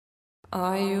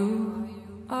Are you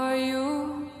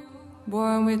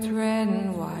born with red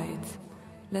and white?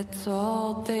 Let's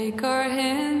all take our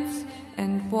hands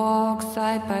and walk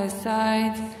side by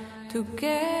side.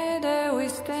 Together we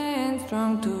stand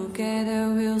strong,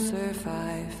 together we'll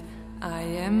survive. I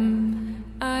am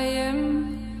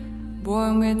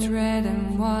born with red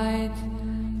and white.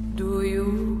 Do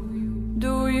you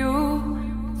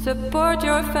support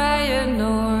your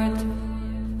Feyenoord?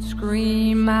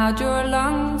 Scream out your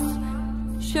lungs,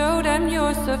 show them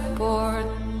your support.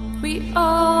 We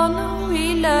all know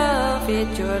we love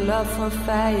it, your love for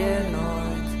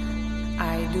Feyenoord.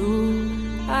 I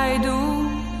do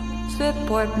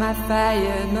support my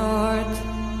Feyenoord.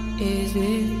 Is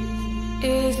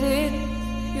it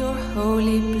your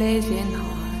holy place in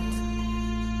heart?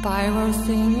 Pyro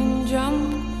singing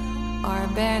jump, our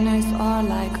banners are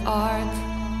like art.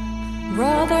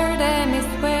 Rotterdam is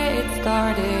where it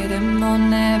started and will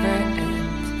never end.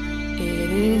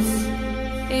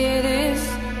 It is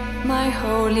my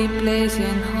holy place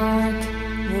in heart.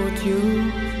 Would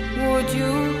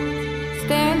you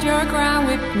stand your ground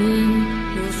with me?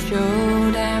 We'll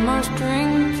show them our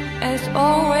strength, as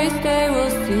always they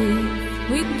will see.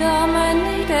 We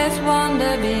dominate as one,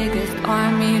 the biggest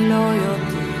army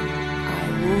loyalty.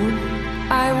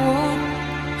 I would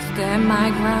stand my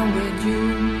ground with you.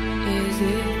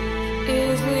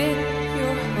 Is it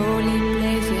your holy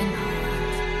place in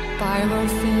heart? Pyro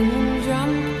singing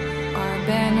jump, our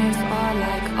banners are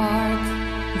like art.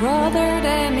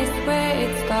 Rotterdam is where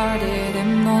it started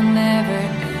and will never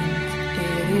end.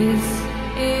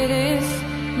 It is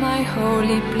my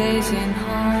holy place in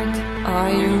heart.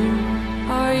 Are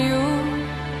you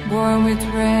born with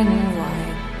red and white?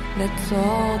 Let's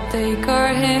all take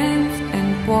our hands and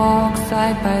walk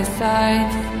side by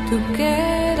side.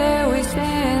 Together we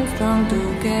stand strong,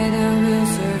 together we'll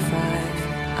survive.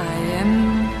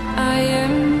 I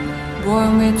am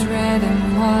born with red and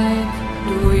white.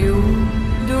 Do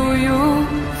you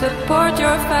support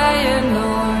your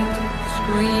Feyenoord?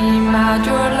 Scream out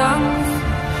your lungs,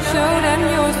 show them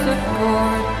your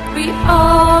support. We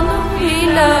all know we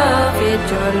love it,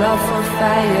 your love for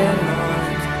Feyenoord.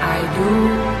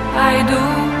 I do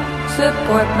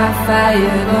support my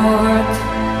Feyenoord.